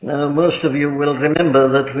Now, most of you will remember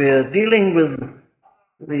that we are dealing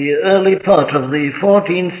with the early part of the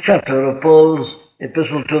 14th chapter of Paul's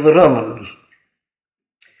epistle to the Romans,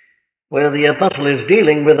 where the apostle is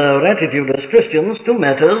dealing with our attitude as Christians to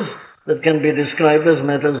matters that can be described as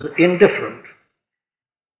matters indifferent.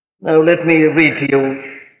 Now, let me read to you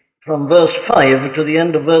from verse 5 to the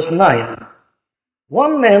end of verse 9.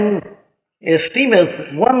 One man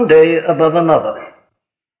esteemeth one day above another,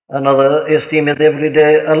 another esteemeth every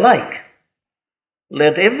day alike.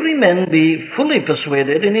 Let every man be fully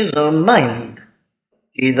persuaded in his own mind.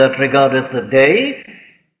 He that regardeth the day,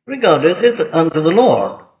 regardeth it unto the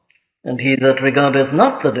Lord, and he that regardeth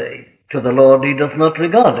not the day, to the Lord he doth not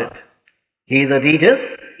regard it. He that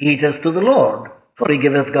eateth, eateth to the Lord, for he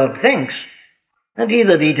giveth God thanks. And he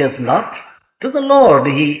that eateth not, to the Lord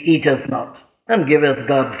he eateth not, and giveth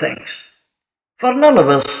God thanks. For none of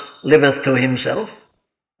us liveth to himself,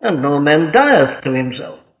 and no man dieth to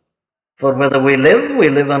himself. For whether we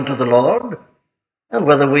live unto the Lord, and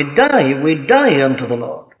whether we die unto the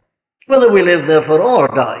Lord. Whether we live therefore or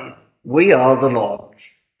die, we are the Lord's.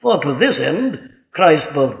 For to this end Christ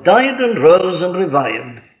both died and rose and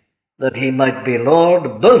revived, that he might be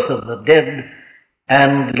Lord both of the dead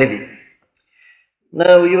and living.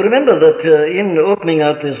 Now, you remember that in opening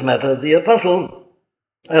out this matter, the apostle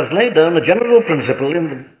has laid down a general principle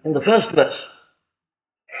in the first verse,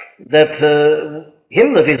 that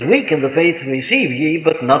him that is weak in the faith receive ye,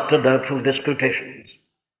 but not to doubtful disputations.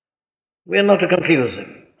 We are not to confuse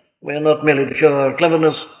him. We are not merely to show our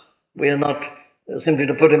cleverness. We are not simply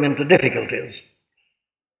to put him into difficulties.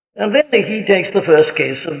 And then he takes the first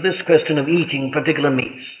case of this question of eating particular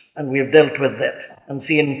meats, and we have dealt with that and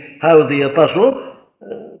seen how the apostle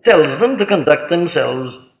tells them to conduct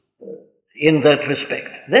themselves in that respect.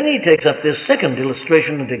 Then he takes up this second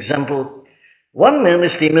illustration and example. One man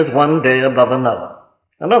esteemeth one day above another,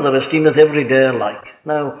 another esteemeth every day alike.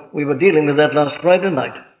 Now, we were dealing with that last Friday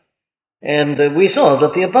night, and we saw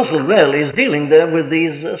that the apostle really is dealing there with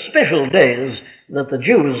these special days that the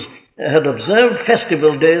Jews had observed,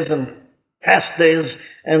 festival days and fast days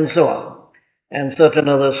and so on, and certain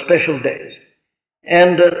other special days.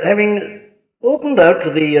 And having opened out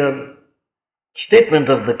the statement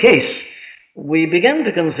of the case, we began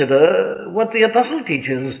to consider what the apostle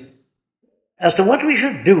teaches as to what we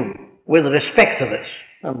should do with respect to this.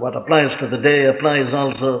 And what applies to the day applies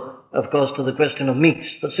also, of course, to the question of meats.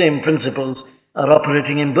 The same principles are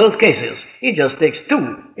operating in both cases. He just takes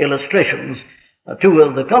two illustrations, two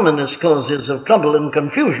of the commonest causes of trouble and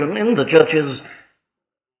confusion in the churches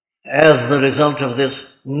as the result of this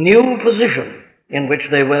new position in which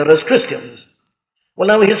they were as Christians. Well,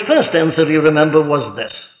 now, his first answer, you remember, was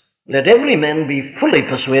this: let every man be fully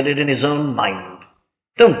persuaded in his own mind.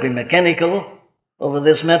 Don't be mechanical over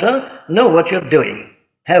this matter. Know what you're doing.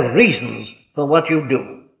 Have reasons for what you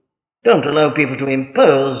do. Don't allow people to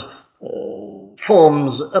impose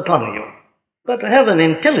forms upon you, but have an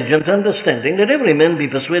intelligent understanding. Let every man be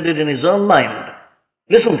persuaded in his own mind.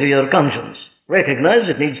 Listen to your conscience. Recognize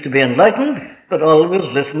it needs to be enlightened, but always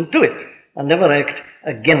listen to it and never act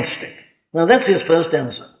against it. Now, that's his first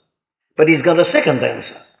answer. But he's got a second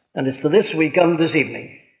answer, and it's to this we come this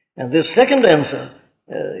evening. And this second answer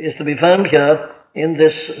is to be found here in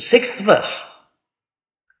this 6th verse.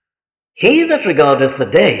 He that regardeth the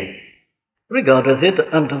day, regardeth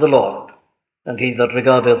it unto the Lord, and he that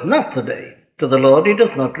regardeth not the day, to the Lord he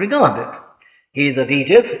doth not regard it. He that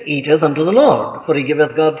eateth, eateth unto the Lord, for he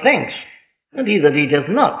giveth God thanks. And he that eateth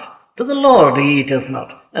not, to the Lord he eateth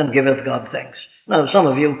not, and giveth God thanks. Now, some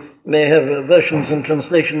of you may have versions and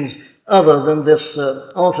translations other than this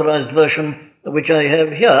authorized version which I have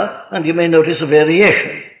here, and you may notice a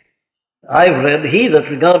variation. I've read, he that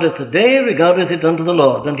regardeth the day regardeth it unto the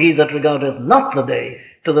Lord, and he that regardeth not the day,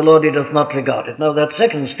 to the Lord he doth not regard it. Now, that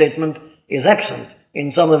second statement is absent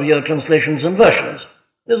in some of your translations and versions.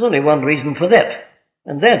 There's only one reason for that,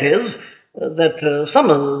 and that is that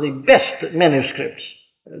some of the best manuscripts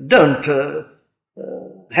don't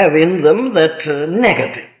have in them that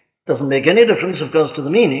negative. Doesn't make any difference, of course, to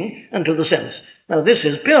the meaning and to the sense. Now, this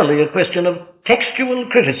is purely a question of textual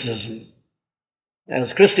criticism.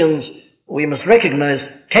 As Christians, we must recognize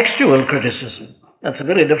textual criticism. That's a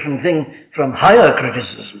very different thing from higher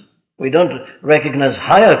criticism. We don't recognize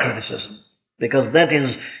higher criticism because that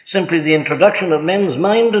is simply the introduction of men's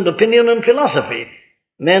mind and opinion and philosophy.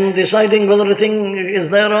 Men deciding whether a thing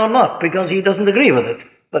is there or not because he doesn't agree with it.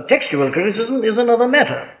 But textual criticism is another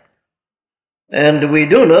matter. And we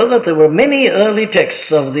do know that there were many early texts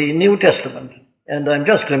of the New Testament. And I'm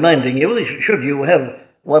just reminding you, should you have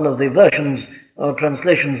one of the versions or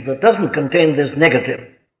translations that doesn't contain this negative,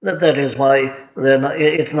 that is why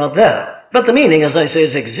it's not there. But the meaning, as I say,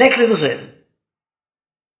 is exactly the same.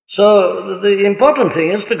 So the important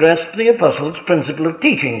thing is to grasp the Apostle's principle of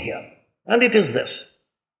teaching here, and it is this.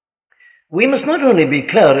 We must not only be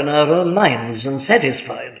clear in our own minds and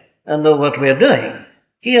satisfied and know what we are doing.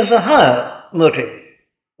 He has a higher motive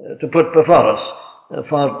to put before us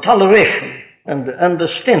for toleration and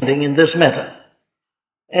understanding in this matter,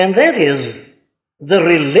 and that is the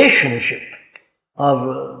relationship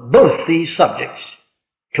of both these subjects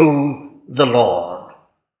to the Lord.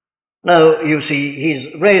 Now, you see,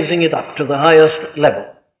 he's raising it up to the highest level.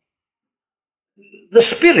 The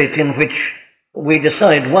spirit in which we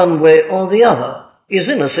decide one way or the other is,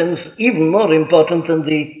 in a sense, even more important than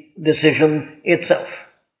the decision itself.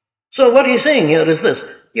 So what he's saying here is this.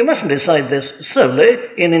 You mustn't decide this solely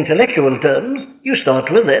in intellectual terms. You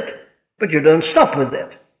start with that, but you don't stop with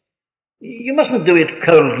that. You mustn't do it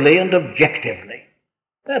coldly and objectively.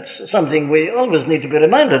 That's something we always need to be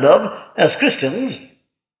reminded of as Christians.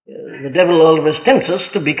 The devil always tempts us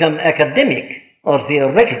to become academic or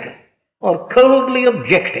theoretical or coldly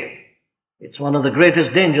objective. It's one of the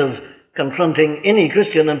greatest dangers confronting any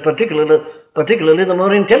Christian, and particularly the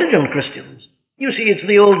more intelligent Christians. You see, it's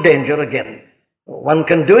the old danger again. One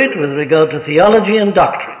can do it with regard to theology and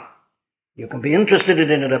doctrine. You can be interested in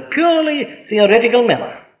it in a purely theoretical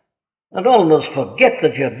manner and almost forget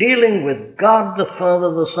that you're dealing with God the Father,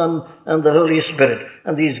 the Son, and the Holy Spirit.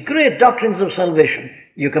 And these great doctrines of salvation,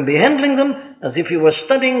 you can be handling them as if you were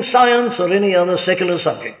studying science or any other secular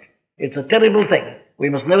subject. It's a terrible thing. We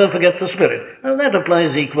must never forget the Spirit. And that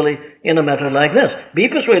applies equally in a matter like this. Be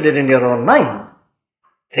persuaded in your own mind.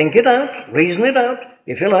 Think it out, reason it out.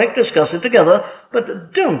 If you like, discuss it together, but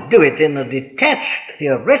don't do it in a detached,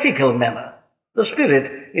 theoretical manner. The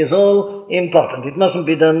Spirit is all important. It mustn't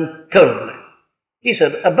be done coldly. He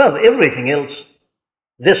said, above everything else,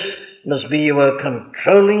 this must be your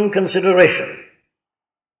controlling consideration,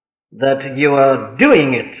 that you are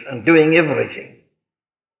doing it and doing everything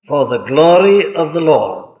for the glory of the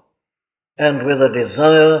Lord and with a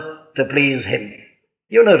desire to please Him.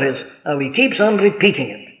 You notice how he keeps on repeating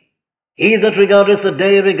it. He that regardeth the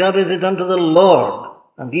day regardeth it unto the Lord.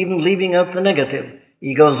 And even leaving out the negative,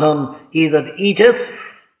 he goes on, he that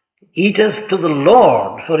eateth to the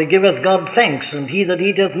Lord, for he giveth God thanks. And he that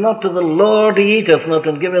eateth not to the Lord, he eateth not,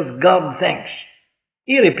 and giveth God thanks.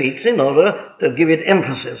 He repeats in order to give it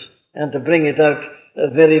emphasis and to bring it out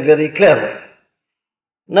very, very clearly.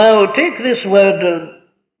 Now, take this word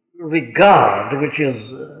regard, which is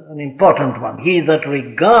an important one. He that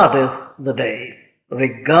regardeth the day,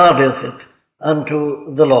 regardeth it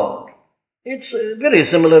unto the Lord. It's very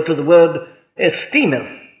similar to the word esteemeth,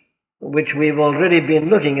 which we've already been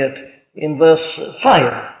looking at in verse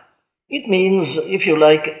 5. It means, if you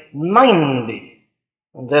like, minding.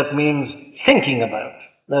 And that means thinking about.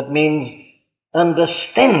 That means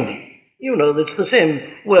understanding. You know, that's the same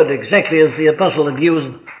word exactly as the apostle had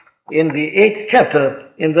used in the 8th chapter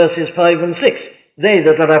in verses 5 and 6. They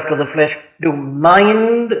that are after the flesh do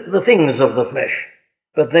mind the things of the flesh,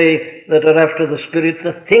 but they that are after the Spirit,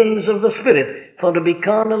 the things of the Spirit. For to be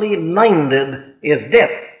carnally minded is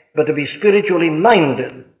death, but to be spiritually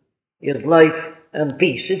minded is life and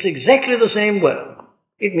peace. It's exactly the same word.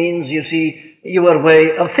 It means, you see, your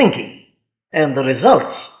way of thinking and the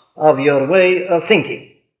results of your way of thinking.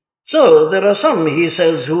 So there are some, he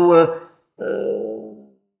says, who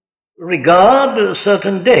regard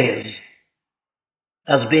certain days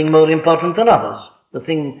as being more important than others. The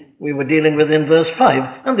thing we were dealing with in verse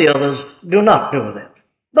 5, and the others do not do that.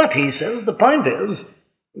 But he says the point is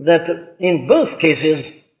that in both cases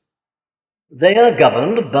they are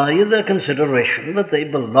governed by the consideration that they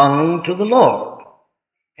belong to the Lord,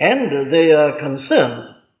 and they are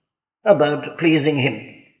concerned about pleasing Him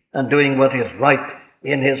and doing what is right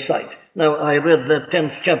in His sight. Now, I read the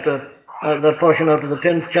 10th chapter, that portion out of the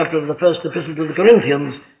 10th chapter of the first epistle to the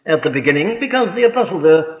Corinthians at the beginning, because the apostle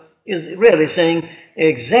there is really saying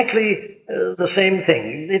exactly the same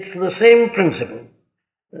thing. It's the same principle.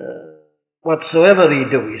 Whatsoever ye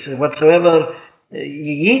do, he said, whatsoever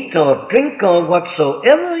ye eat or drink or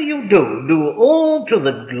whatsoever you do, do all to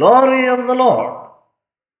the glory of the Lord.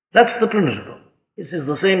 That's the principle. This is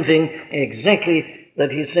the same thing exactly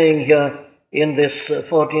that he's saying here in this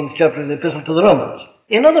 14th chapter of the Epistle to the Romans.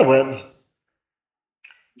 In other words,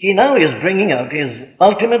 he now is bringing out his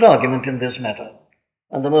ultimate argument in this matter,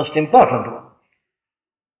 and the most important one.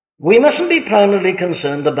 We mustn't be primarily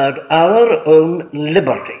concerned about our own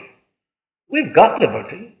liberty. We've got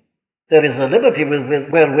liberty. There is a liberty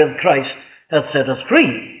wherewith Christ hath set us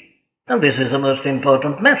free, and this is a most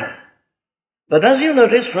important matter. But as you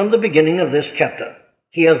notice from the beginning of this chapter,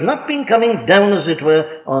 He has not been coming down, as it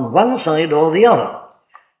were, on one side or the other.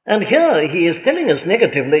 And here he is telling us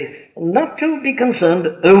negatively not to be concerned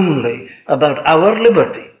only about our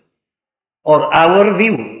liberty, or our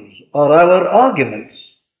views, or our arguments,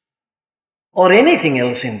 or anything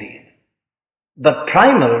else indeed, but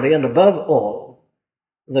primarily and above all,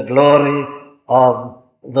 the glory of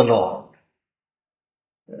the Lord.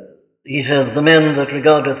 He says, the man that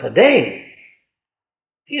regardeth a day,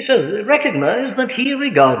 he says, recognize that he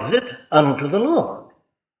regards it unto the Lord.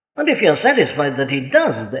 And if you are satisfied that he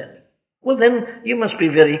does that, well then you must be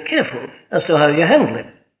very careful as to how you handle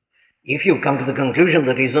him. If you come to the conclusion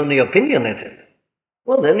that he's only opinionated,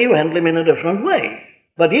 well then you handle him in a different way.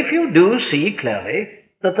 But if you do see clearly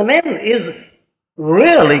that the man is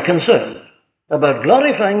really concerned about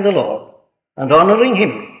glorifying the Lord and honoring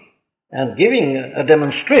him and giving a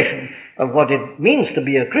demonstration of what it means to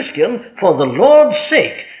be a Christian for the Lord's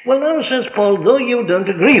sake, well now, says Paul, though you don't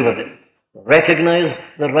agree with him, recognize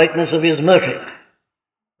the rightness of his motive.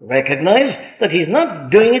 Recognize that he's not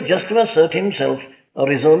doing it just to assert himself or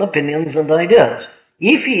his own opinions and ideas.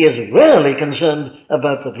 If he is really concerned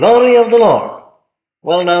about the glory of the Lord,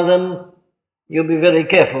 well now then, you'll be very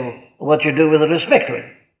careful what you do with respect to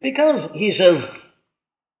him. Because he says,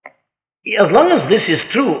 as long as this is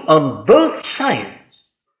true on both sides,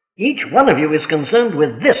 each one of you is concerned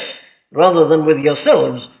with this rather than with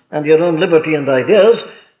yourselves and your own liberty and ideas,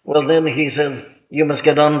 well then, he says, you must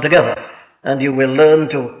get on together and you will learn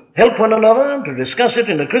to help one another and to discuss it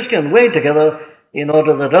in a Christian way together in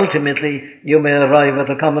order that ultimately you may arrive at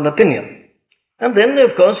a common opinion. And then,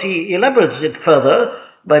 of course, he elaborates it further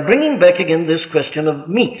by bringing back again this question of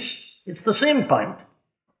meats. It's the same point.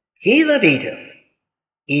 He that eateth,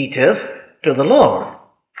 eateth to the Lord,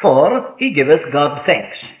 for he giveth God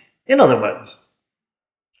thanks. In other words,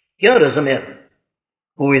 here is a man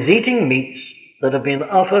who is eating meats that have been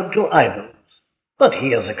offered to idols. But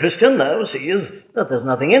he, as a Christian, now sees that there's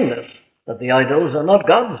nothing in this, that the idols are not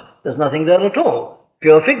gods, there's nothing there at all,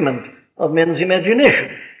 pure figment of men's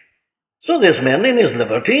imagination. So this man, in his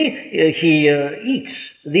liberty, he eats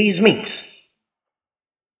these meats.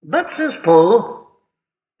 But, says Paul,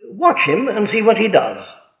 watch him and see what he does.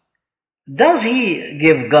 Does he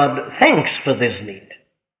give God thanks for this meat?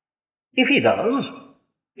 If he does,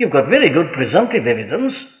 you've got very good presumptive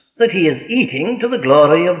evidence that he is eating to the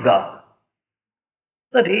glory of God.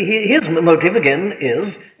 That his motive again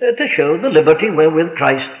is to show the liberty wherewith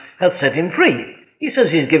Christ hath set him free. He says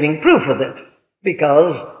he's giving proof of it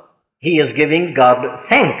because he is giving God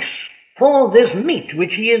thanks for this meat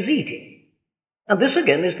which he is eating. And this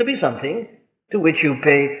again is to be something to which you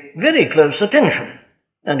pay very close attention,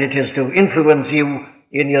 and it is to influence you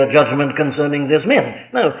in your judgment concerning this man.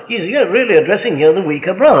 Now, he's really addressing here the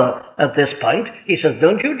weaker brother at this point. He says,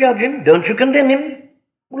 don't you judge him, don't you condemn him.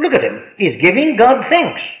 Look at him, he's giving God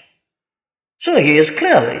thanks. So he is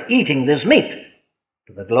clearly eating this meat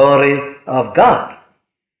to the glory of God.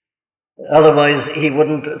 Otherwise, he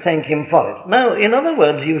wouldn't thank him for it. Now, in other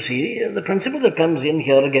words, you see, the principle that comes in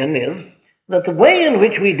here again is that the way in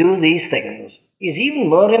which we do these things is even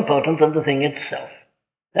more important than the thing itself.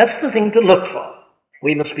 That's the thing to look for.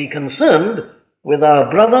 We must be concerned with our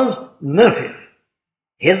brother's motive,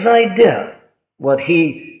 his idea, what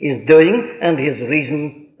he is doing, and his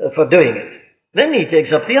reason for doing it. Then he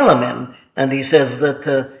takes up the other men, and he says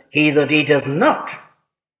that he that eateth not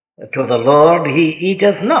to the Lord, he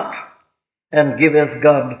eateth not, and giveth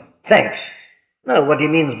God thanks. Now, what he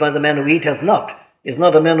means by the man who eateth not is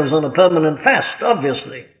not a man who's on a permanent fast,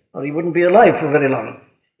 obviously, or he wouldn't be alive for very long.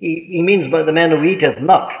 He means by the man who eateth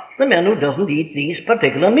not, the man who doesn't eat these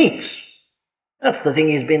particular meats. That's the thing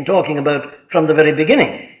he's been talking about from the very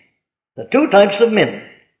beginning. The two types of men.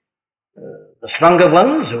 The stronger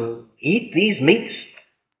ones who eat these meats,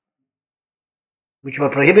 which were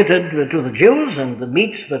prohibited to the Jews, and the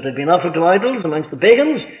meats that had been offered to idols amongst the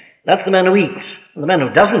pagans, that's the man who eats. And the man who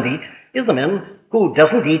doesn't eat is the man who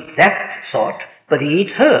doesn't eat that sort, but he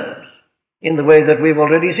eats herbs in the way that we've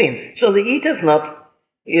already seen. So the eateth not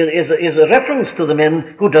is a reference to the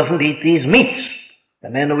man who doesn't eat these meats, the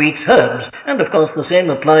man who eats herbs. And of course the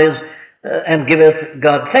same applies and giveth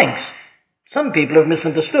God thanks. Some people have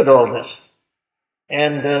misunderstood all this,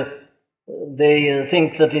 and they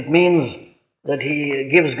think that it means that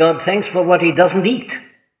he gives God thanks for what he doesn't eat,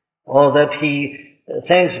 or that he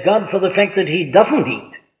thanks God for the fact that he doesn't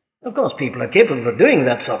eat. Of course, people are capable of doing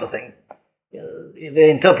that sort of thing.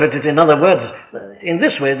 They interpret it, in other words, in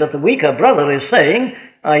this way, that the weaker brother is saying,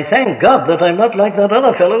 I thank God that I'm not like that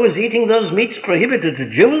other fellow who is eating those meats prohibited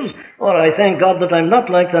to Jews, or I thank God that I'm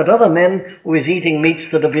not like that other man who is eating meats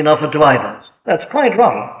that have been offered to idols. That's quite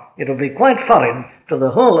wrong. it will be quite foreign to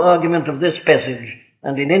the whole argument of this passage,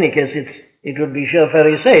 and in any case it would be sheer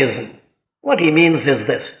Pharisaism. What he means is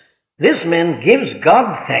this: this man gives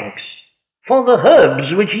God thanks for the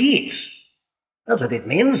herbs which he eats. That's what it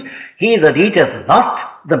means. He that eateth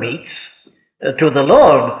not the meats to the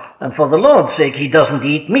Lord, and for the Lord's sake he doesn't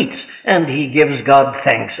eat meats, and he gives God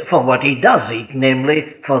thanks for what he does eat, namely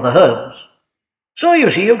for the herbs. So you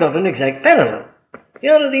see, you've got an exact parallel.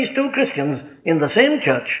 Here are these two Christians in the same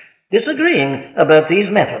church disagreeing about these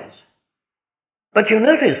matters. But you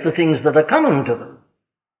notice the things that are common to them.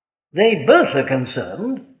 They both are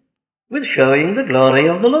concerned with showing the glory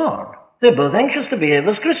of the Lord. They're both anxious to behave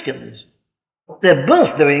as Christians. They're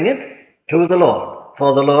both doing it to the Lord,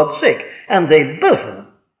 for the Lord's sake. And they both of them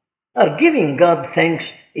are giving God thanks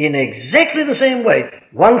in exactly the same way.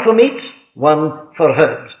 One for meats, one for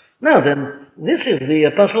herbs. Now then, this is the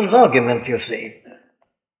apostle's argument, you see,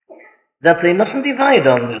 that they mustn't divide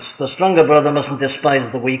on this. The stronger brother mustn't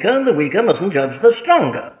despise the weaker, and the weaker mustn't judge the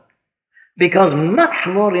stronger. Because much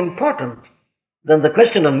more important than the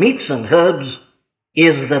question of meats and herbs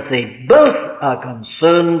is that they both are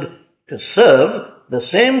concerned to serve the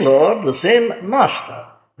same Lord, the same Master.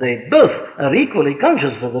 They both are equally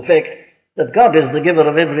conscious of the fact that God is the giver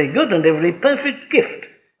of every good and every perfect gift,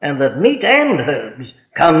 and that meat and herbs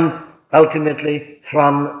come ultimately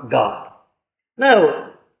from God. Now,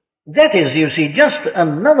 that is, you see, just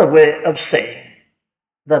another way of saying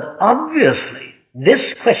that obviously this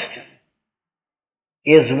question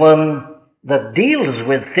is one that deals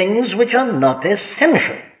with things which are not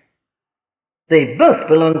essential. They both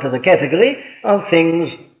belong to the category of things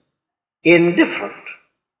indifferent.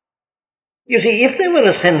 You see, if they were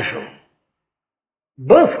essential,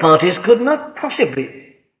 both parties could not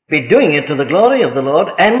possibly be doing it to the glory of the Lord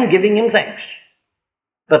and giving him thanks.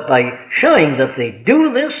 But by showing that they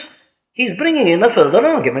do this, he's bringing in a further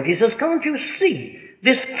argument. He says, can't you see,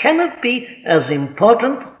 this cannot be as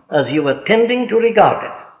important as you are tending to regard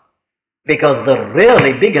it. Because the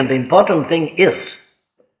really big and important thing is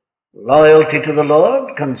loyalty to the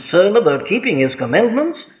Lord, concern about keeping his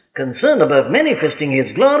commandments, concern about manifesting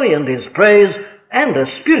his glory and his praise, and a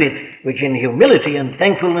spirit which in humility and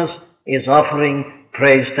thankfulness is offering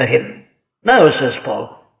praise to him. Now, says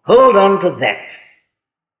Paul, hold on to that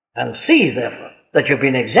and see, therefore, that you've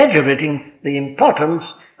been exaggerating the importance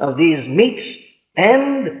of these meats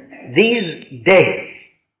and these days.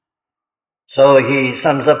 So he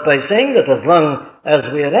sums up by saying that as long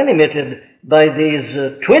as we are animated by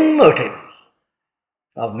these twin motives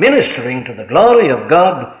of ministering to the glory of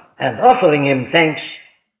God and offering him thanks,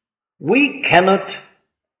 we cannot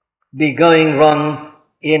be going wrong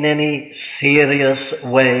in any serious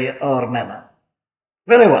way or manner.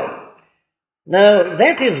 Very well. Now,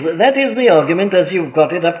 that is the argument as you've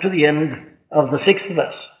got it up to the end of the 6th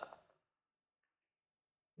verse.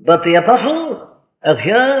 But the apostle has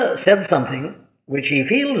here said something which he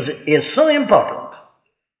feels is so important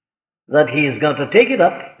that he's got to take it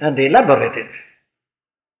up and elaborate it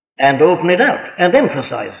and open it out and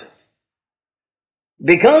emphasize it.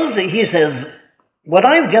 Because he says, what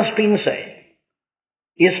I've just been saying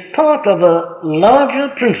is part of a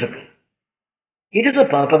larger principle. It is a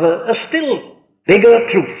part of a still bigger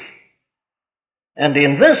truth. And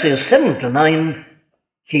in verses 7 to 9,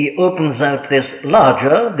 he opens out this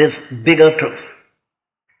larger, this bigger truth.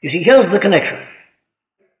 You see, here's the connection.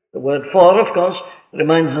 The word for, of course,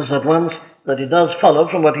 reminds us at once that it does follow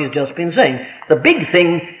from what he's just been saying. The big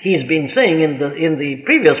thing he's been saying in the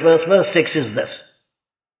previous verse, verse 6, is this.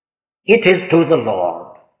 It is to the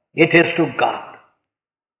Lord. It is to God.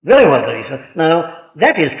 Very well, he says. Now,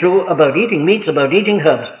 that is true about eating meats, about eating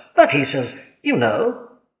herbs. But he says, you know,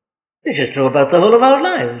 this is true about the whole of our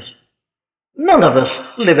lives. None of us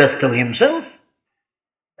liveth to himself,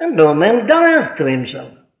 and no man dieth to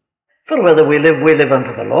himself. For whether we live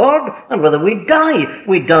unto the Lord, and whether we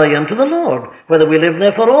die unto the Lord. Whether we live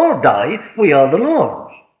therefore or die, we are the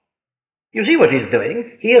Lord's. You see what he's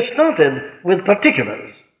doing? He has started with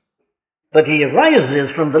particulars, but he rises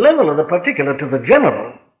from the level of the particular to the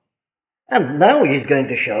general. And now he's going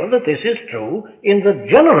to show that this is true in the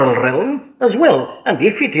general realm as well. And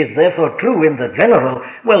if it is therefore true in the general,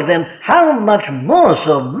 well then, how much more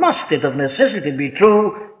so must it of necessity be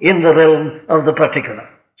true in the realm of the particular?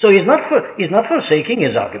 So he's not forsaking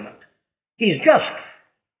his argument. He's just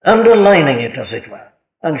underlining it, as it were,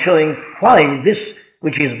 and showing why this,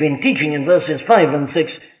 which he's been teaching in verses 5 and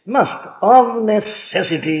 6, must of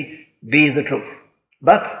necessity be the truth.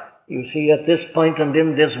 But, you see, at this point and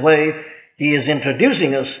in this way, he is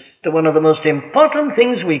introducing us to one of the most important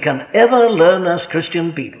things we can ever learn as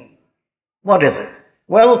Christian people. What is it?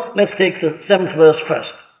 Well, let's take the 7th verse first.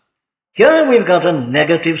 Here we've got a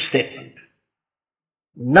negative statement.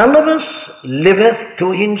 None of us liveth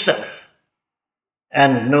to himself,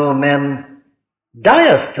 and no man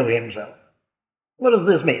dieth to himself. What does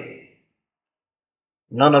this mean?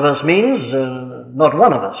 None of us means not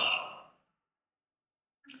one of us.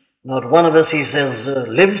 Not one of us, he says,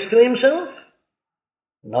 lives to himself.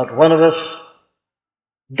 Not one of us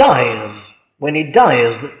dies when he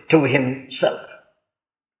dies to himself.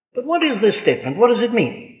 But what is this statement? What does it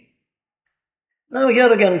mean? Now,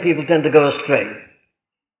 here again, people tend to go astray.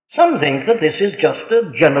 Some think that this is just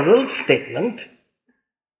a general statement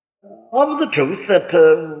of the truth that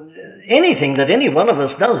anything that any one of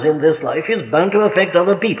us does in this life is bound to affect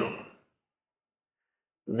other people.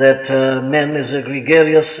 That man is a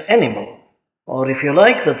gregarious animal, or if you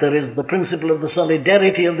like, that there is the principle of the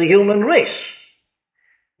solidarity of the human race,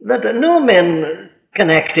 that no man can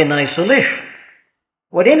act in isolation.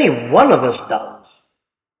 What any one of us does,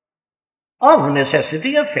 of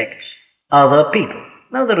necessity, affects other people.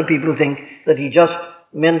 Now, there are people who think that he just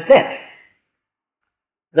meant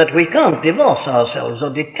that we can't divorce ourselves or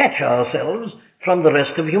detach ourselves from the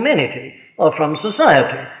rest of humanity or from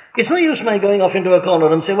society. It's no use my going off into a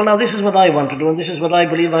corner and say, well, now this is what I want to do and this is what I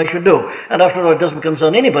believe I should do. And after all, it doesn't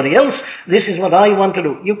concern anybody else. This is what I want to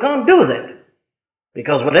do. You can't do that,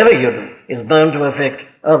 because whatever you do is bound to affect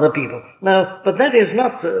other people. Now, but that is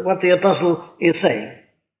not what the apostle is saying.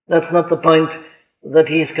 That's not the point that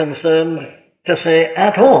he's concerned to say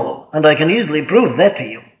at all. And I can easily prove that to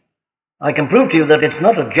you. I can prove to you that it's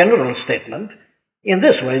not a general statement in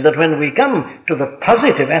this way, that when we come to the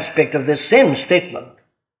positive aspect of this same statement,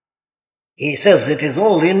 he says it is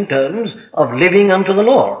all in terms of living unto the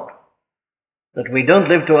Lord. That we don't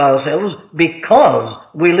live to ourselves because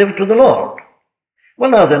we live to the Lord.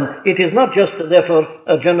 Well, now then, it is not just, therefore,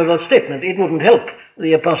 a general statement. It wouldn't help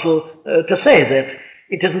the apostle to say that.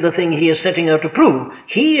 It isn't the thing he is setting out to prove.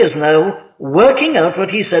 He is now working out what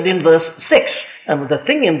he said in verse 6. And the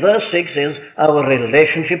thing in verse 6 is our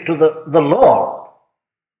relationship to the Lord.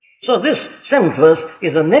 So this 7th verse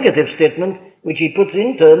is a negative statement which he puts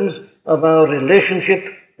in terms of our relationship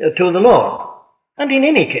to the Lord. And in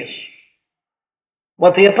any case,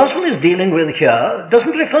 what the apostle is dealing with here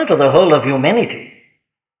doesn't refer to the whole of humanity.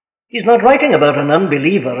 He's not writing about an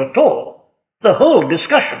unbeliever at all. The whole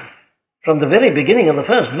discussion, from the very beginning of the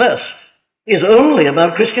first verse, is only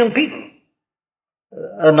about Christian people.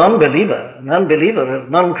 A non-believer, a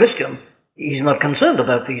non-Christian, he's not concerned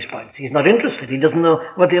about these points. He's not interested. He doesn't know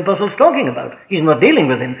what the apostle's talking about. He's not dealing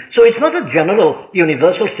with him. So it's not a general,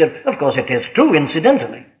 universal statement. Of course, it is true,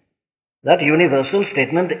 incidentally. That universal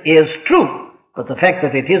statement is true. But the fact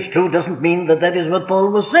that it is true doesn't mean that that is what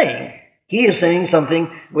Paul was saying. He is saying something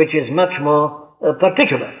which is much more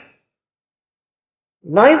particular.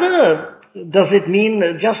 Neither does it mean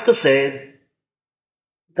just to say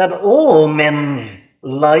that all men's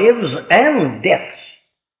lives and deaths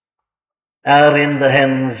are in the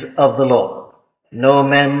hands of the Lord. No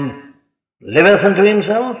man liveth unto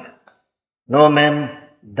himself, no man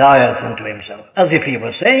dieth unto himself. As if he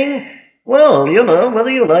were saying, well, you know, whether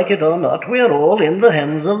you like it or not, we are all in the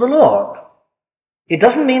hands of the Lord. It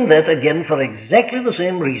doesn't mean that, again, for exactly the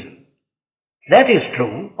same reason. That is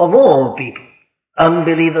true of all people,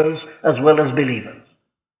 unbelievers as well as believers.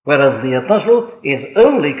 Whereas the apostle is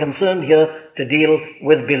only concerned here to deal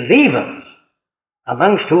with believers,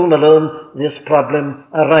 amongst whom alone this problem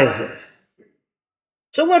arises.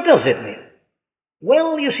 So what does it mean?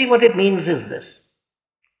 Well, you see, what it means is this.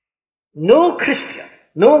 No Christian,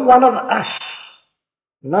 no one of us,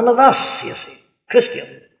 none of us, you see,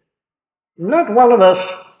 Christians, not one of us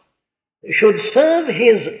should serve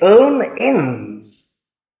his own ends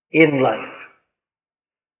in life.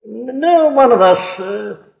 No one of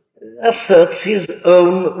us asserts his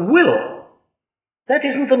own will. That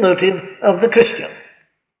isn't the motive of the Christian.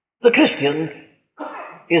 The Christian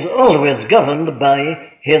is always governed by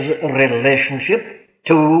his relationship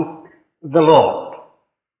to the Lord.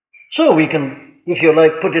 So we can, if you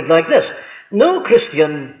like, put it like this. No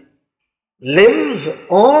Christian lives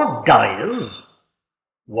or dies,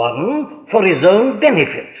 one, for his own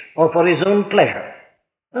benefit or for his own pleasure.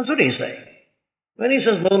 That's what he's saying. When he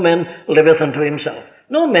says no man liveth unto himself.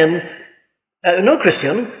 No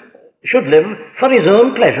Christian should live for his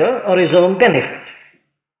own pleasure or his own benefit.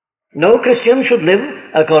 No Christian should live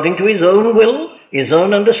according to his own will, his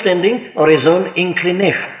own understanding, or his own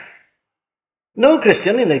inclination. No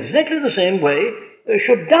Christian, in exactly the same way,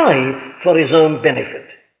 should die for his own benefit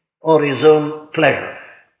or his own pleasure.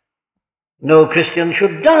 No Christian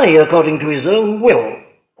should die according to his own will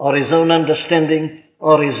or his own understanding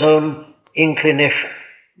or his own inclination.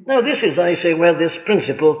 Now, this is, I say, where this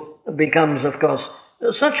principle becomes, of course,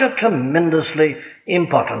 such a tremendously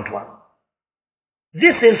important one.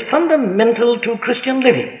 This is fundamental to Christian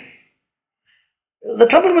living. The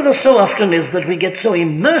trouble with us so often is that we get so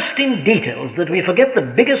immersed in details that we forget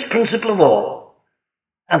the biggest principle of all.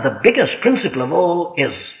 And the biggest principle of all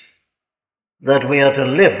is that we are to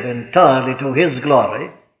live entirely to His glory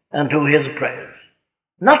and to His praise,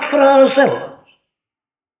 not for ourselves.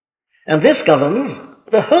 And this governs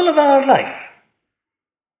the whole of our life.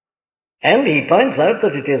 And he points out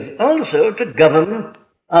that it is also to govern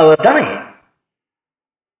our dying.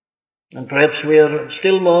 And perhaps we are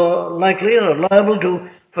still more likely or liable to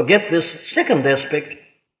forget this second aspect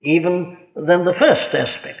even than the first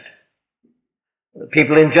aspect.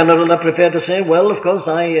 People in general are prepared to say, well, of course,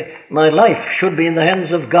 my life should be in the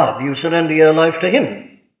hands of God. You surrender your life to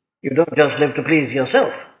Him. You don't just live to please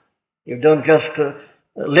yourself. You don't just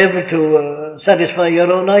live to satisfy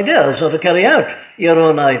your own ideas or to carry out your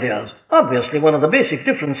own ideas. Obviously, one of the basic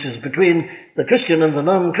differences between the Christian and the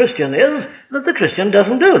non-Christian is that the Christian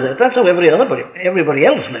doesn't do that. That's how everybody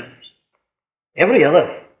else lives. Every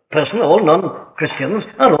other person, all non-Christians,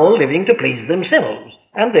 are all living to please themselves.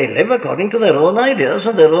 And they live according to their own ideas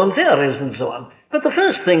and their own theories and so on. But the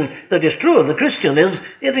first thing that is true of the Christian is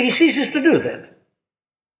that he ceases to do that.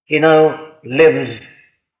 He now lives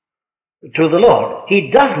to the Lord.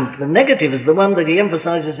 He doesn't. The negative is the one that he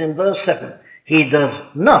emphasizes in verse 7. He does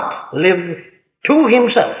not live to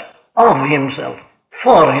himself, of himself,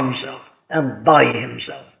 for himself, and by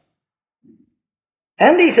himself.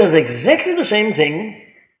 And he says exactly the same thing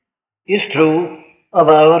is true of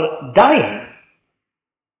our dying.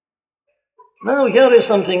 Now, here is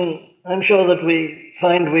something I'm sure that we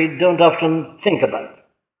find we don't often think about.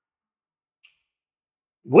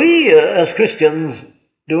 We, as Christians,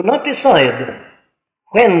 do not decide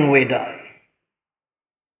when we die.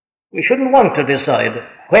 We shouldn't want to decide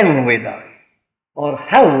when we die, or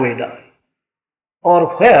how we die,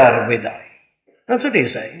 or where we die. That's what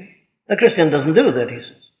he's saying. A Christian doesn't do that, he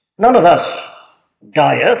says. None of us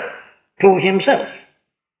dieth to himself.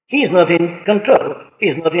 He's not in control.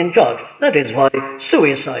 He's not in charge. That is why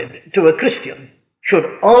suicide to a Christian should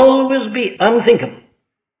always be unthinkable.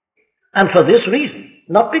 And for this reason,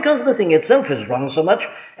 not because the thing itself is wrong so much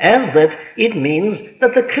as that it means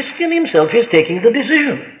that the Christian himself is taking the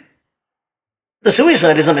decision. The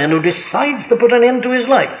suicide is a man who decides to put an end to his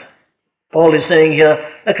life. Paul is saying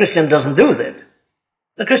here, a Christian doesn't do that.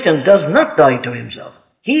 A Christian does not die to himself.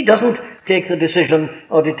 He doesn't take the decision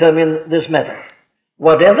or determine this matter.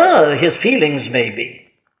 Whatever his feelings may be,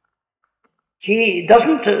 he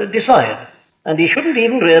doesn't decide, and he shouldn't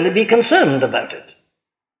even really be concerned about it.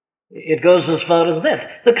 It goes as far as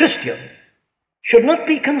that. The Christian should not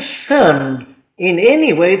be concerned in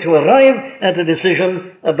any way to arrive at a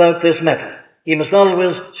decision about this matter. He must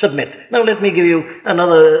always submit. Now let me give you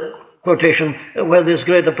another quotation where this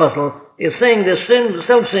great apostle is saying this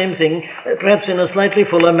self-same thing, perhaps in a slightly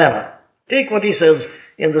fuller manner. Take what he says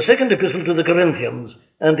in the second epistle to the Corinthians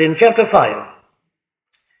and in chapter 5.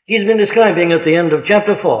 He's been describing at the end of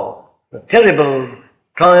chapter 4 the terrible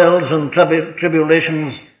trials and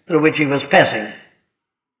tribulations through which he was passing.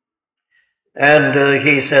 And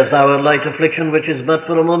he says, our light affliction, which is but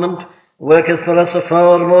for a moment, worketh for us a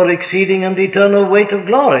far more exceeding and eternal weight of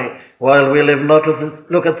glory, while we live not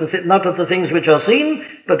at the things which are seen,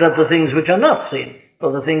 but at the things which are not seen.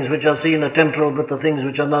 For the things which are seen are temporal, but the things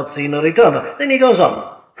which are not seen are eternal. Then he goes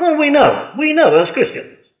on, for we know as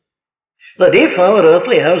Christians, that if our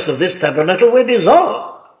earthly house of this tabernacle were dissolved,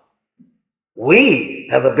 we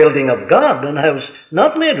have a building of God, an house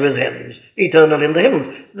not made with hands, eternal in the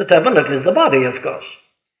heavens. The tabernacle is the body, of course.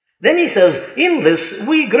 Then he says, in this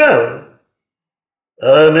we grow,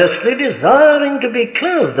 earnestly desiring to be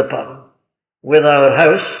clothed upon with our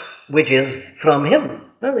house which is from him.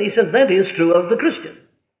 Well, he says that is true of the Christian.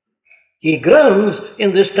 He groans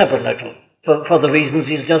in this tabernacle for the reasons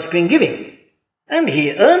he's just been giving. And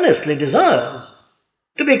he earnestly desires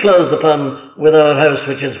to be clothed upon with our house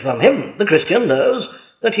which is from him. The Christian knows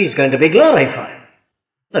that he's going to be glorified,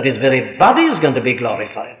 that his very body is going to be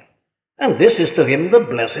glorified. And this is to him the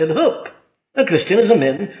blessed hope. A Christian is a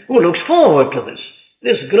man who looks forward to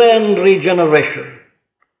this grand regeneration,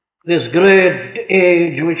 this great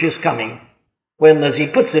age which is coming, when, as he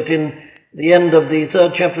puts it in the end of the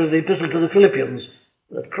 3rd chapter of the Epistle to the Philippians,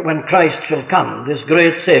 that when Christ shall come, this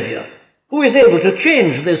great Savior, who is able to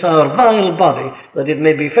change this our vile body, that it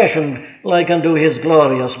may be fashioned like unto his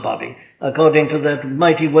glorious body, according to that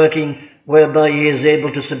mighty working whereby he is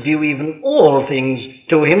able to subdue even all things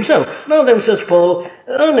to himself. Now then, says Paul,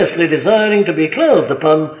 earnestly desiring to be clothed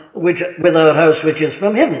upon with our house which is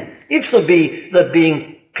from heaven, if so be that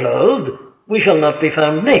being clothed, we shall not be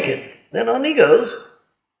found naked. Then on he goes.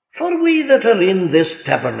 For we that are in this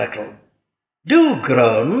tabernacle do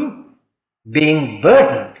groan, being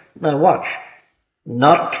burdened. Now watch.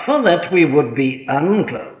 Not for that we would be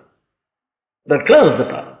unclothed, but clothed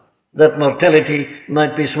upon, that mortality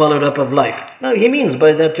might be swallowed up of life. Now he means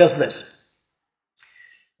by that just this,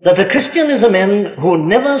 that a Christian is a man who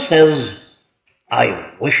never says,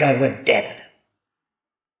 I wish I were dead.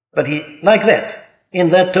 But he, like that,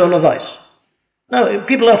 in that tone of voice. Now,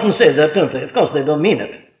 people often say that, don't they? Of course, they don't mean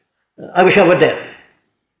it. I wish I were dead.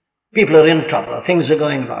 People are in trouble. Things are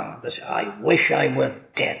going wrong. They say, I wish I were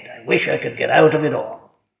dead. I wish I could get out of it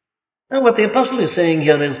all. Now, what the apostle is saying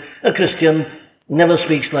here is a Christian never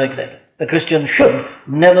speaks like that. A Christian should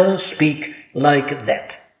never speak like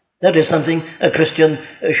that. That is something a Christian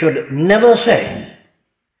should never say.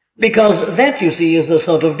 Because that, you see, is a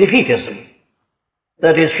sort of defeatism.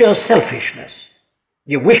 That is sheer selfishness.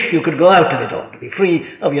 You wish you could go out of it all, to be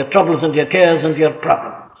free of your troubles and your cares and your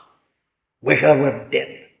problems. Wish I were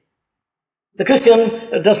dead. The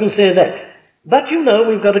Christian doesn't say that. But you know,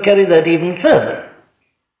 we've got to carry that even further.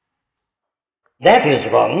 That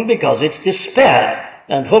is wrong because it's despair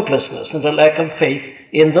and hopelessness and a lack of faith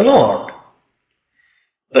in the Lord.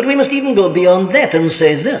 But we must even go beyond that and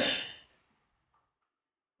say this,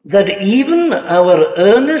 that even our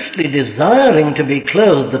earnestly desiring to be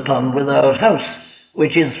clothed upon with our house,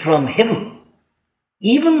 which is from heaven,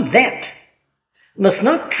 even that must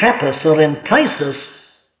not trap us or entice us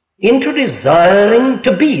into desiring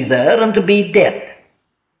to be there and to be dead.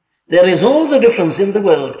 There is all the difference in the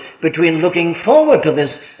world between looking forward to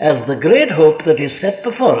this as the great hope that is set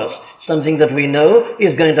before us, something that we know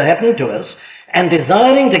is going to happen to us, and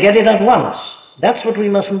desiring to get it at once. That's what we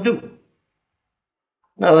mustn't do.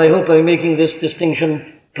 Now, I hope I'm making this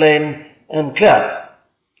distinction plain and clear.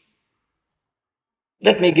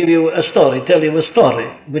 Let me give you a story, tell you a story,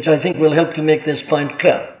 which I think will help to make this point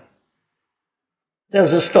clear.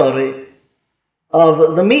 There's a story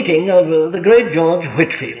of the meeting of the great George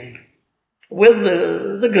Whitefield with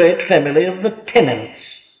the great family of the Tennants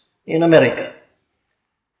in America.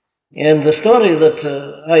 And the story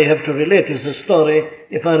that I have to relate is the story,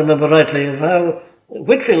 if I remember rightly, of how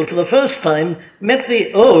Whitefield for the first time met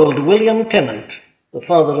the old William Tennant, the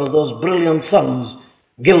father of those brilliant sons,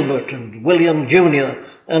 Gilbert and William Jr.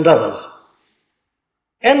 and others.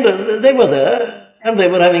 And they were there, and they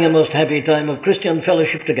were having a most happy time of Christian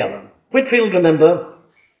fellowship together. Whitefield, remember,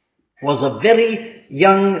 was a very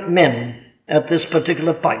young man at this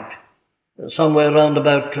particular point, somewhere around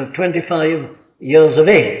about 25 years of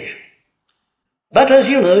age. But as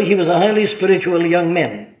you know, he was a highly spiritual young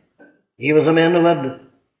man. He was a man who had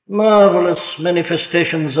marvelous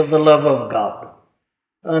manifestations of the love of God,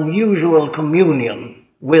 unusual communion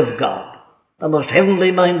with God. A most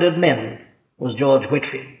heavenly-minded man was George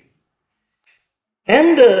Whitefield.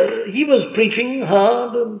 And he was preaching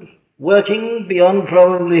hard and working beyond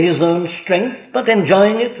probably his own strength, but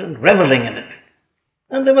enjoying it and reveling in it.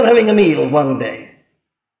 And they were having a meal one day.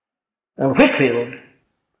 And Whitefield,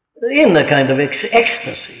 in a kind of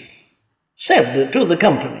ecstasy, said to the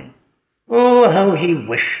company, oh, how he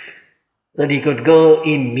wished that he could go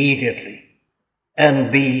immediately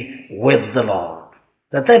and be with the Lord.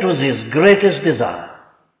 That was his greatest desire,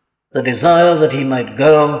 the desire that he might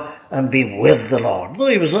go and be with the Lord, though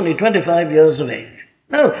he was only 25 years of age.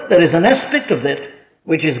 Now, there is an aspect of that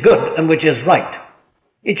which is good and which is right.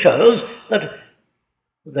 It shows that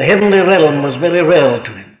the heavenly realm was very real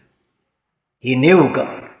to him. He knew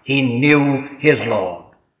God. He knew his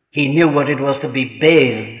Lord. He knew what it was to be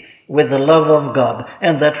bathed with the love of God,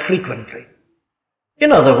 and that frequently.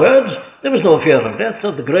 In other words, there was no fear of death,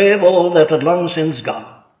 of the grave, all that had long since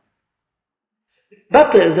gone.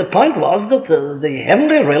 But the point was that the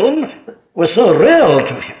heavenly realm was so real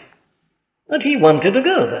to him that he wanted to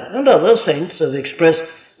go there, and other saints have expressed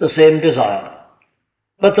the same desire.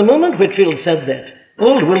 But the moment Whitefield said that,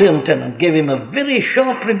 old William Tennant gave him a very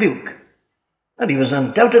sharp rebuke, and he was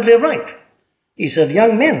undoubtedly right. He said,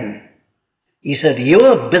 young men, he said,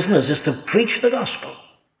 your business is to preach the gospel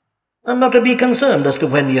and not to be concerned as to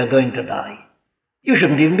when you're going to die. You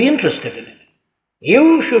shouldn't even be interested in it.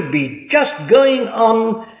 You should be just going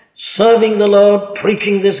on serving the Lord,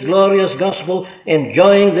 preaching this glorious gospel,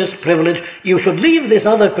 enjoying this privilege. You should leave this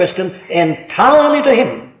other question entirely to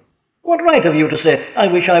him. What right have you to say, I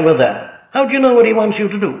wish I were there? How do you know what he wants you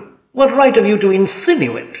to do? What right have you to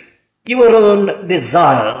insinuate your own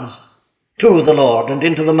desires to the Lord and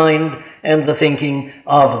into the mind and the thinking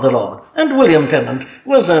of the Lord. And William Tennant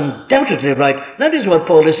was undoubtedly right. That is what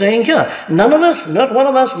Paul is saying here. None of us, not one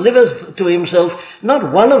of us, liveth to himself,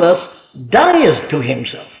 not one of us dies to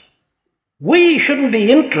himself. We shouldn't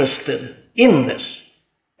be interested in this.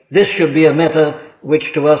 This should be a matter which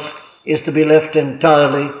to us is to be left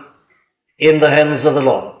entirely in the hands of the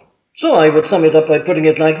Lord. So I would sum it up by putting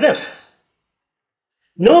it like this.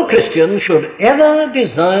 No Christian should ever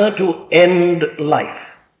desire to end life.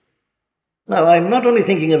 Now, I'm not only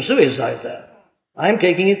thinking of suicide there. I'm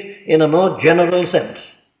taking it in a more general sense.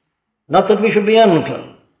 Not that we should be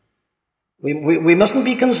unclean. We mustn't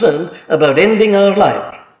be concerned about ending our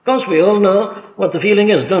life. Of course, we all know what the feeling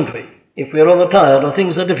is, don't we? If we're overtired or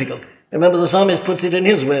things are difficult. Remember, the psalmist puts it in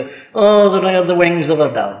his way. Oh, that I had the wings of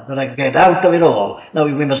a dove, that I could get out of it all. Now,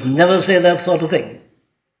 we must never say that sort of thing,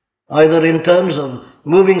 either in terms of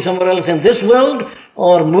moving somewhere else in this world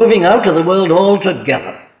or moving out of the world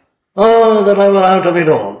altogether. Oh, that I were out of it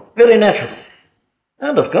all. Very natural.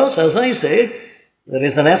 And of course, as I say, there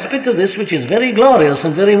is an aspect of this which is very glorious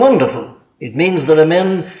and very wonderful. It means that a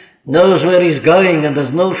man knows where he's going and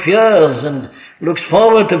has no fears and looks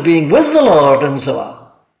forward to being with the Lord and so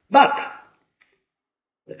on. But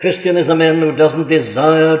the Christian is a man who doesn't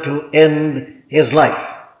desire to end his life.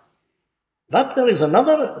 But there is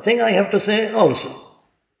another thing I have to say also.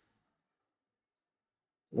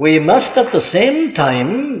 We must at the same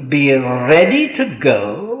time be ready to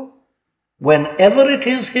go whenever it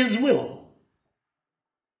is his will.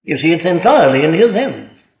 You see, it's entirely in his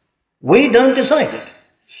hands. We don't decide it.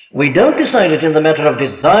 We don't decide it in the matter of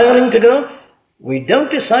desiring to go. We don't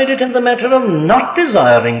decide it in the matter of not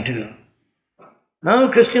desiring to go.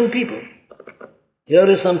 Now, Christian people, here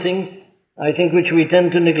is something I think which we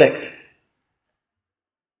tend to neglect.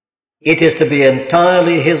 It is to be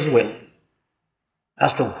entirely his will.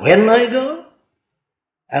 As to when I go,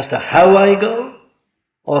 as to how I go,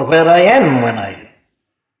 or where I am when I go.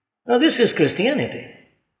 Now, this is Christianity.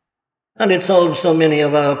 And it solves so many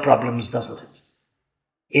of our problems, doesn't it?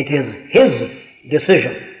 It is his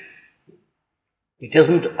decision. It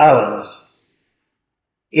isn't ours.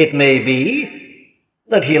 It may be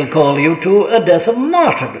that he'll call you to a death of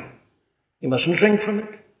martyrdom. You mustn't shrink from it.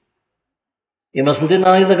 You mustn't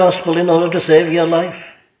deny the gospel in order to save your life.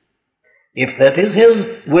 If that is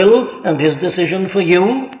his will and his decision for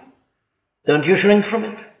you, don't you shrink from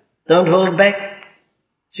it. Don't hold back.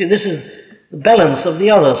 See, this is the balance of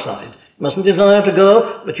the other side. You mustn't desire to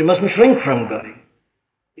go, but you mustn't shrink from going.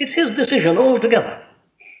 It's his decision altogether.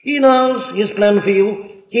 He knows his plan for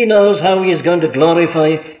you. He knows how he is going to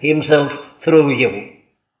glorify himself through you.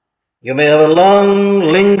 You may have a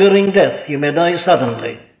long, lingering death. You may die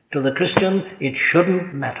suddenly. To the Christian, it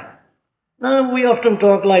shouldn't matter. Now, we often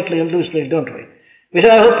talk lightly and loosely, don't we? We say,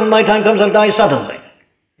 I hope when my time comes I'll die suddenly.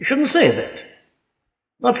 You shouldn't say that.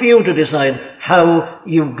 Not for you to decide how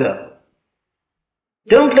you go.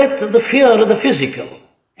 Don't let the fear of the physical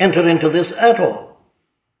enter into this at all.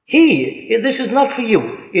 This is not for you,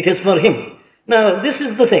 it is for him. Now, this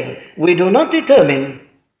is the thing. We do not determine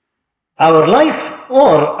our life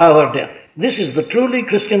or our death. This is the truly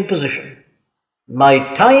Christian position.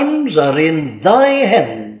 My times are in thy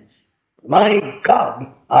hands. My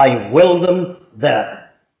God, I will them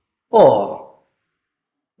there. Or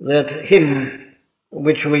that hymn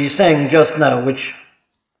which we sang just now, which,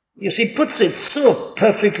 you see, puts it so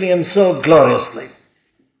perfectly and so gloriously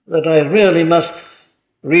that I really must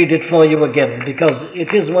read it for you again, because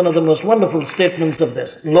it is one of the most wonderful statements of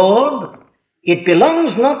this. Lord, it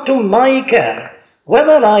belongs not to my care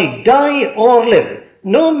whether I die or live.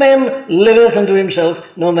 No man liveth unto himself,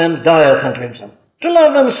 no man dieth unto himself. To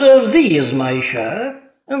love and serve thee is my share,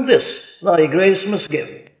 and this thy grace must give.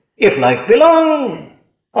 If life be long,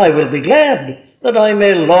 I will be glad that I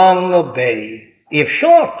may long obey. If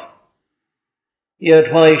short,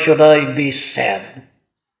 yet why should I be sad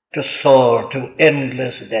to soar to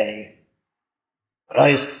endless day?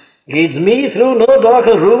 Christ leads me through no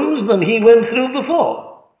darker rooms than he went through before.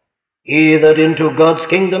 He that into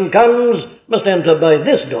God's kingdom comes must enter by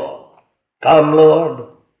this door. Come, Lord,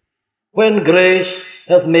 when grace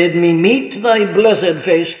hath made me meet thy blessed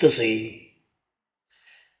face to see.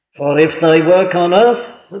 For if thy work on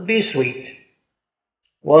earth be sweet,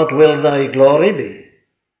 what will thy glory be?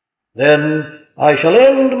 Then I shall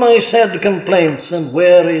end my sad complaints and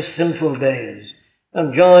weary sinful days,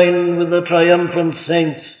 and join with the triumphant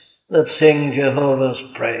saints that sing Jehovah's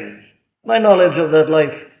praise. My knowledge of that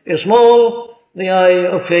life is small, the eye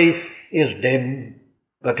of faith is dim,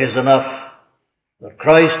 but 'tis enough that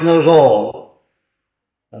Christ knows all,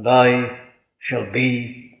 and I shall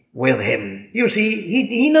be with him. You see,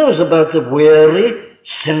 he knows about the weary,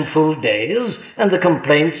 sinful days and the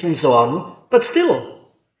complaints and so on, but still,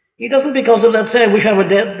 he doesn't because of that say, I wish I were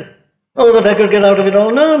dead, or that I could get out of it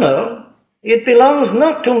all. No, no. It belongs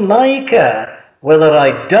not to my care whether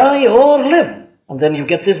I die or live. And then you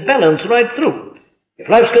get this balance right through. If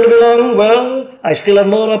life's going to be long, well, I still have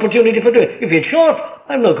more opportunity for doing it. If it's short,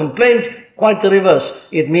 I have no complaint. Quite the reverse.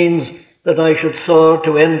 It means that I should soar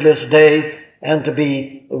to endless day and to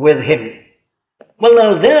be with him. Well,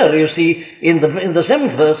 now there, you see, in the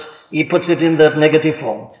 7th verse, he puts it in that negative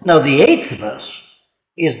form. Now, the 8th verse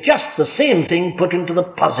is just the same thing put into the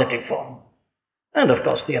positive form. And, of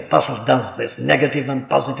course, the apostle does this, negative and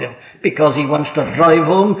positive, because he wants to drive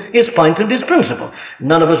home his point and his principle.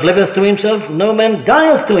 None of us liveth to himself, no man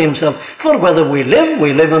dieth to himself. For whether we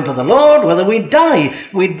live unto the Lord. Whether we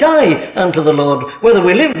die unto the Lord. Whether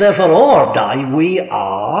we live, therefore, or die, we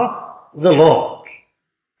are the Lord.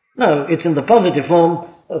 Now, it's in the positive form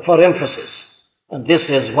for emphasis. And this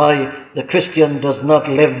is why the Christian does not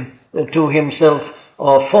live to himself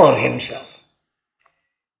or for himself.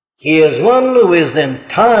 He is one who is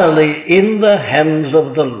entirely in the hands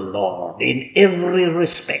of the Lord in every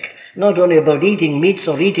respect. Not only about eating meats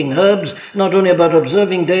or eating herbs, not only about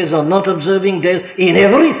observing days or not observing days, in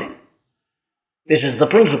everything. This is the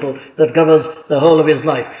principle that governs the whole of his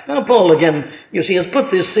life. Now, Paul, again, you see, has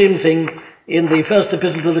put this same thing in the first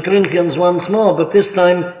epistle to the Corinthians once more, but this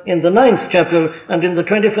time in the 9th chapter and in the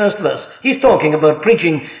 21st verse. He's talking about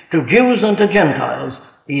preaching to Jews and to Gentiles.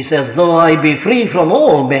 He says, though I be free from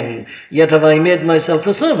all men, yet have I made myself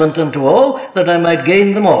a servant unto all, that I might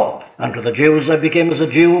gain them all. Unto the Jews I became as a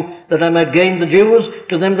Jew, that I might gain the Jews.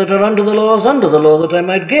 To them that are under the law, as under the law, that I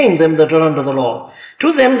might gain them that are under the law.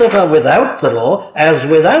 To them that are without the law, as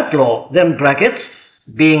without law, them brackets,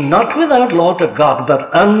 being not without law to God,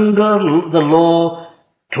 but under the law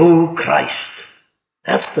to Christ.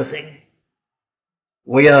 That's the thing.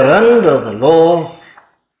 We are under the law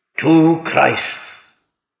to Christ.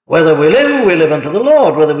 Whether we live unto the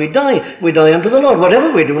Lord. Whether we die unto the Lord.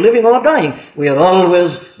 Whatever we do, living or dying, we are always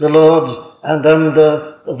the Lord's and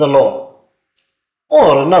under the law.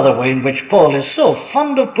 Or another way in which Paul is so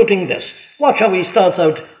fond of putting this. Watch how he starts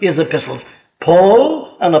out his epistles.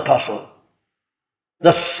 Paul, an apostle.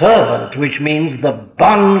 The servant, which means the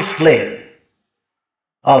bond slave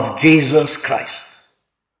of Jesus Christ.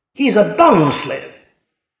 He's a bond slave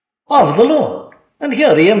of the Lord. And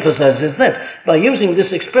here he emphasizes that by using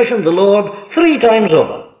this expression, the Lord, 3 times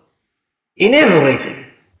over. In everything,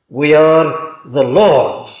 we are the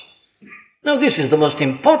Lord's. Now, this is the most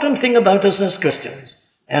important thing about us as Christians,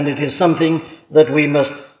 and it is something that we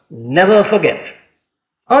must never forget.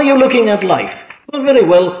 Are you looking at life? Well, very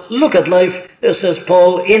well, look at life, says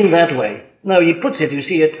Paul, in that way. Now, he puts it, you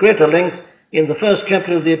see, at greater length in the 1st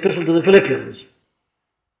chapter of the Epistle to the Philippians.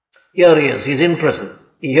 Here he is, he's in prison.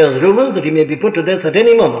 He hears rumors that he may be put to death at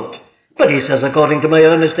any moment. But he says, according to my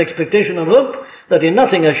earnest expectation and hope, that in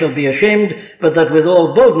nothing I shall be ashamed, but that with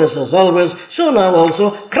all boldness as always, so now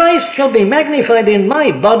also Christ shall be magnified in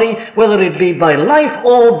my body, whether it be by life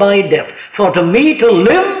or by death. For to me to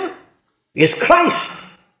live is Christ,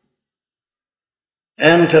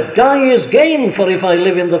 and to die is gain, for if I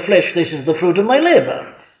live in the flesh, this is the fruit of my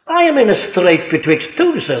labor. I am in a strait betwixt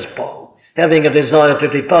two, says Paul, having a desire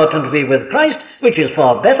to depart and to be with Christ, which is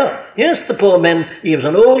far better. Yes, the poor man, he was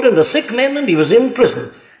an old and a sick man, and he was in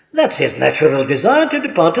prison. That's his natural desire, to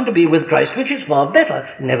depart and to be with Christ, which is far better.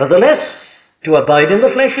 Nevertheless, to abide in the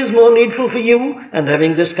flesh is more needful for you, and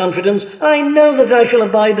having this confidence, I know that I shall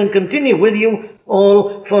abide and continue with you,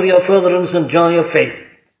 all for your furtherance and joy of faith,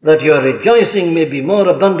 that your rejoicing may be more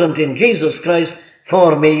abundant in Jesus Christ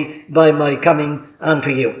for me by my coming unto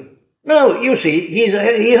you. Now, you see,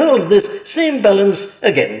 he holds this same balance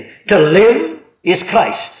again. To live is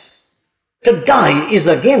Christ. To die is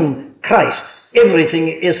again Christ.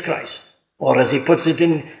 Everything is Christ. Or as he puts it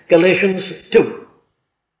in Galatians 2,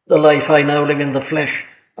 the life I now live in the flesh,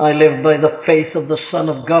 I live by the faith of the Son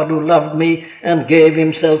of God who loved me and gave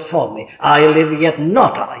himself for me. I live, yet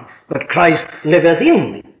not I, but Christ liveth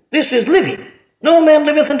in me. This is living. No man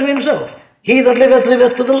liveth unto himself. He that liveth,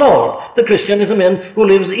 liveth to the Lord. The Christian is a man who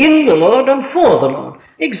lives in the Lord and for the Lord.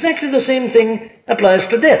 Exactly the same thing applies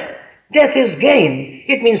to death. Death is gain.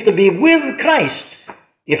 It means to be with Christ.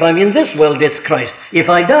 If I'm in this world, it's Christ. If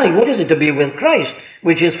I die, what is it to be with Christ?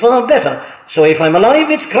 Which is far better. So if I'm alive,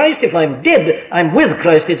 it's Christ. If I'm dead, I'm with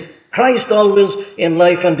Christ. It's Christ always in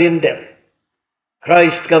life and in death.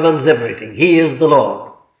 Christ governs everything. He is the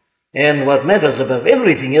Lord. And what matters above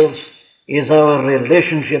everything else is our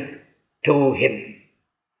relationship to him.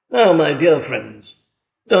 Now, my dear friends,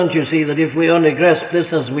 Don't you see that if we only grasp this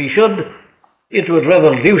as we should, it would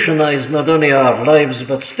revolutionize not only our lives,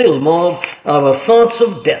 but still more our thoughts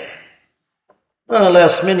of death.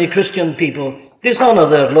 Alas, many Christian people dishonor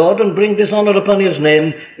their Lord and bring dishonor upon his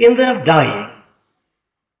name in their dying.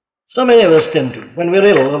 So many of us tend to, when we're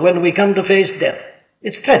ill or when we come to face death.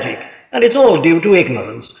 It's tragic, and it's all due to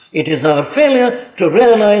ignorance. It is our failure to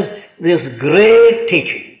realize this great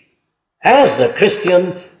teaching. As a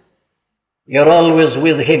Christian, you're always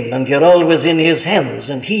with him, and you're always in his hands,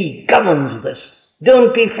 and he governs this.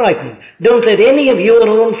 Don't be frightened. Don't let any of your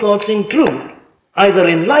own thoughts intrude, either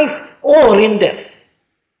in life or in death.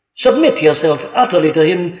 Submit yourself utterly to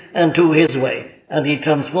him and to his way, and he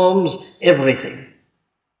transforms everything.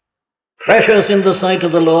 Precious in the sight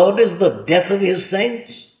of the Lord is the death of his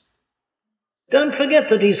saints. Don't forget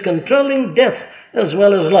that he's controlling death as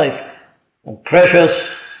well as life. And precious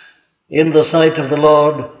in the sight of the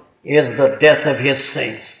Lord is the death of his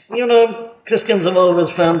saints. You know, Christians have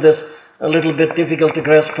always found this a little bit difficult to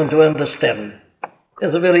grasp and to understand.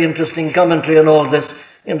 There's a very interesting commentary on all this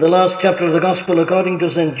in the last chapter of the Gospel according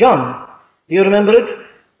to St. John. Do you remember it?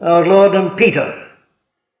 Our Lord and Peter.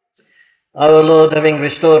 Our Lord, having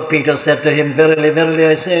restored Peter, said to him, Verily, verily,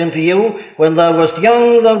 I say unto you, when thou wast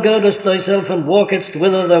young, thou girdest thyself and walkest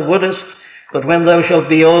whither thou wouldest, but when thou shalt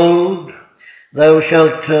be old, thou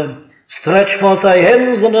shalt stretch forth thy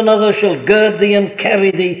hands, and another shall gird thee and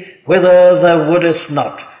carry thee whither thou wouldest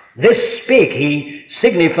not. This spake he,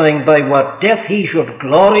 signifying by what death he should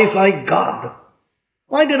glorify God.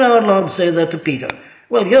 Why did our Lord say that to Peter?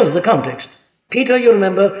 Well, here's the context. Peter, you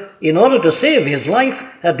remember, in order to save his life,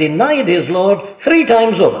 had denied his Lord 3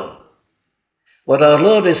 times over. What our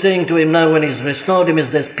Lord is saying to him now when he's restored him is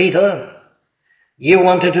this: Peter, you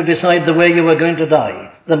wanted to decide the way you were going to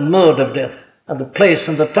die, the mode of death, and the place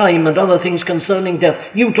and the time and other things concerning death.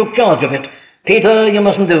 You took charge of it. Peter, you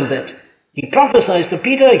mustn't do that. He prophesies to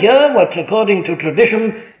Peter here what, according to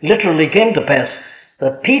tradition, literally came to pass,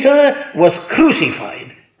 that Peter was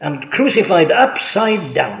crucified, and crucified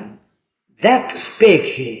upside down. That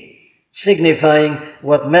spake he, signifying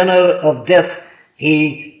what manner of death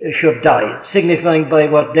he should die, signifying by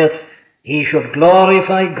what death he should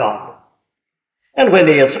glorify God. And when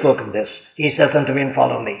he had spoken this, he said unto him,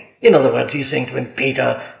 Follow me. In other words, he's saying to him,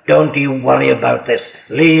 Peter, don't you worry about this.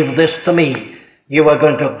 Leave this to me. You are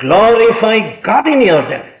going to glorify God in your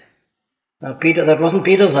death. Now, Peter, that wasn't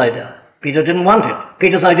Peter's idea. Peter didn't want it.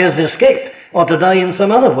 Peter's idea is to escape or to die in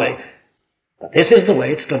some other way. But this is the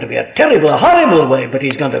way. It's going to be a terrible, horrible way, but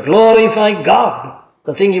he's going to glorify God,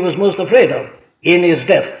 the thing he was most afraid of, in his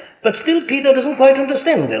death. But still Peter doesn't quite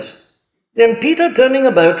understand this. Then Peter, turning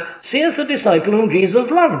about, seeth a disciple whom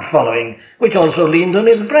Jesus loved following, which also leaned on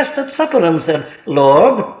his breast at supper, and said,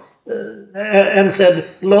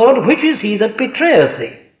 Lord, which is he that betrayeth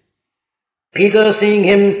thee? Peter, seeing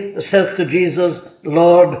him, saith to Jesus,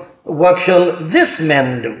 Lord, what shall this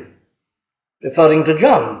man do? Referring to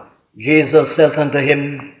John. Jesus saith unto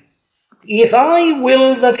him, If I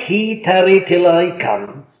will that he tarry till I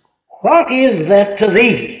come, what is that to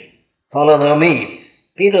thee? Follow thou me.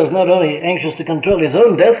 Peter's not only anxious to control his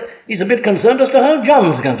own death, he's a bit concerned as to how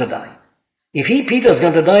John's going to die. If Peter's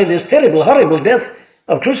going to die this terrible, horrible death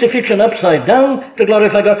of crucifixion upside down to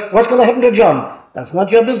glorify God, what's going to happen to John? That's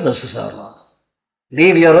not your business, says our Lord.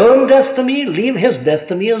 Leave your own death to me, leave his death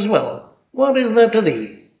to me as well. What is that to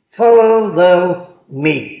thee? Follow thou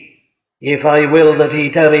me. If I will that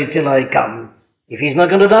he tarry till I come. If he's not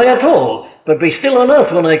going to die at all, but be still on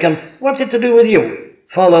earth when I come, what's it to do with you?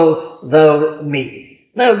 Follow thou me.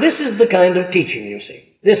 Now, this is the kind of teaching, you see.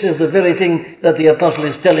 This is the very thing that the apostle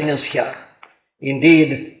is telling us here.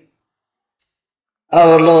 Indeed,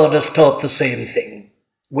 our Lord has taught the same thing.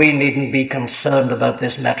 We needn't be concerned about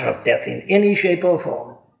this matter of death in any shape or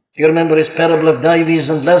form. Do you remember his parable of Dives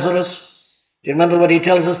and Lazarus? Do you remember what he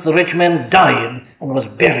tells us? The rich man died and was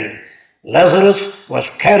buried. Lazarus was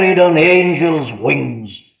carried on angels'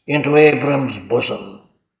 wings into Abraham's bosom.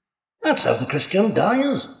 That's how the Christian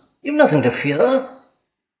dies. You've nothing to fear.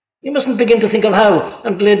 You mustn't begin to think of how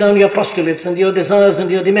and lay down your postulates and your desires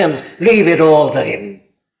and your demands. Leave it all to him.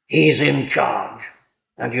 He's in charge.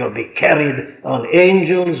 And you'll be carried on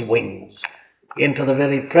angels' wings into the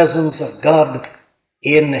very presence of God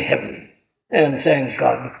in heaven. And thank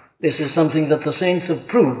God, this is something that the saints have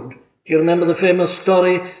proved. Do you remember the famous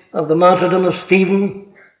story of the martyrdom of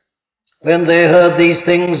Stephen? When they heard these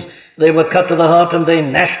things, they were cut to the heart, and they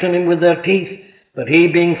gnashed on him with their teeth. But he,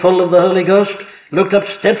 being full of the Holy Ghost, looked up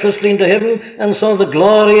steadfastly into heaven, and saw the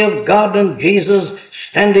glory of God and Jesus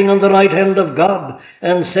standing on the right hand of God,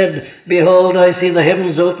 and said, Behold, I see the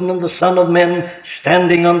heavens open, and the Son of Man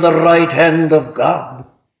standing on the right hand of God.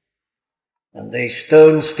 And they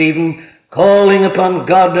stoned Stephen, calling upon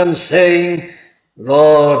God and saying,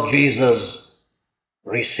 Lord Jesus,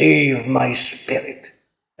 receive my spirit.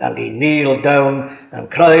 And he kneeled down and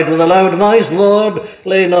cried with a loud voice, Lord,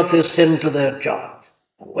 lay not this sin to their charge.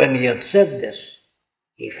 And when he had said this,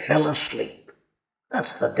 he fell asleep.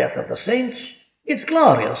 That's the death of the saints. It's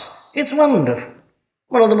glorious. It's wonderful.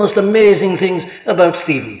 One of the most amazing things about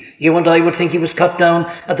Stephen. You and I would think he was cut down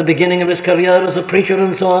at the beginning of his career as a preacher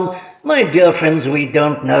and so on. My dear friends, we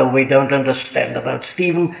don't know, we don't understand about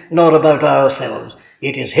Stephen, nor about ourselves.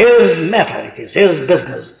 It is his matter, it is his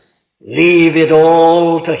business. Leave it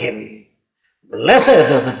all to him. Blessed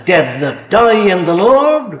are the dead that die in the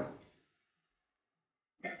Lord,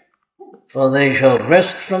 for they shall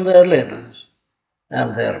rest from their labors,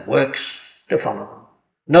 and their works to follow them.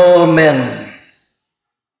 No man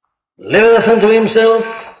liveth unto himself,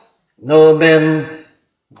 no man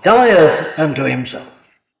dieth unto himself.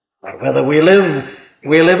 Or whether we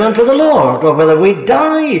live unto the Lord, or whether we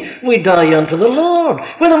die unto the Lord.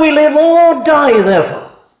 Whether we live or die,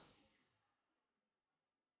 therefore,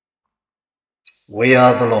 we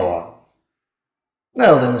are the Lord.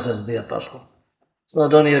 Now then, says the apostle, it's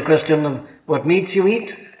not only a question of what meats you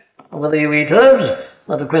eat, or whether you eat herbs. It's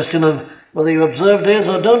not a question of whether you observe days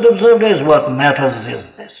or don't observe days. What matters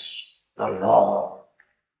is this, the Lord.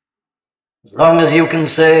 As long as you can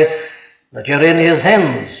say that you're in his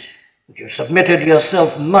hands, that you submitted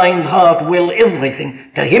yourself, mind, heart, will,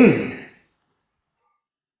 everything to him,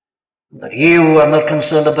 that you are not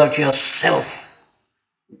concerned about yourself,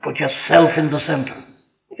 put yourself in the center.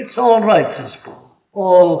 It's all right, says Paul.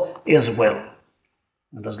 All is well.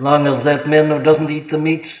 And as long as that man who doesn't eat the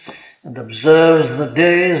meats and observes the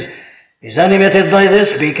days is animated by this,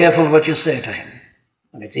 be careful what you say to him.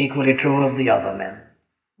 And it's equally true of the other men.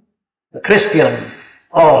 The Christian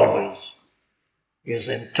always is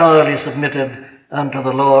entirely submitted unto the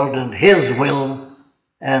Lord and his will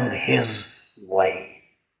and his way.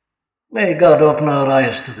 May God open our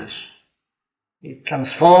eyes to this. It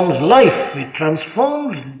transforms life, it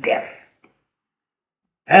transforms death.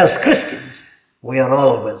 As Christians, we are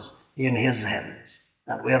always in his hands,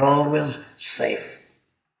 and we are always safe.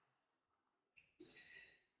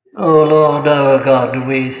 O Lord our God,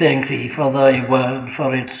 we thank thee for thy word,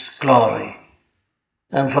 for its glory,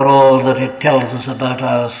 and for all that it tells us about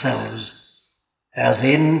ourselves as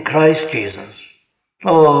in Christ Jesus.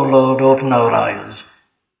 O Lord, open our eyes.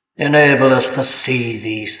 Enable us to see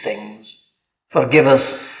these things. Forgive us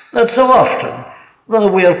that so often,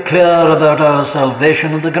 though we are clear about our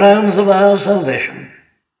salvation and the grounds of our salvation,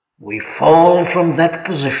 we fall from that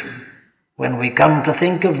position when we come to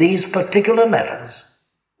think of these particular matters.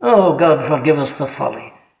 Oh God, forgive us the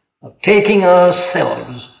folly of taking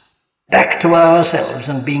ourselves back to ourselves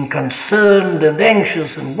and being concerned and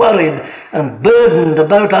anxious and worried and burdened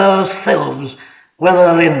about ourselves,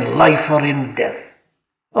 whether in life or in death.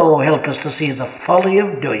 Oh, help us to see the folly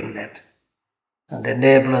of doing that, and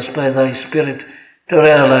enable us by thy Spirit to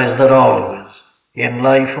realize that always, in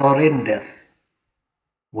life or in death,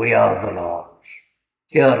 we are the Lord's.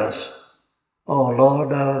 Hear us, O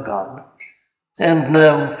Lord our God. And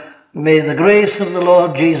now, may the grace of the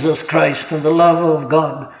Lord Jesus Christ and the love of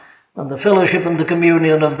God and the fellowship and the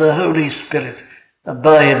communion of the Holy Spirit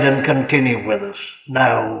abide and continue with us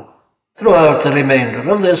now, throughout the remainder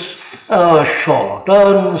of this, our short,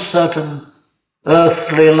 uncertain,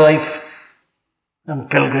 earthly life and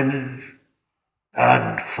pilgrimage,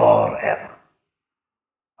 and forever.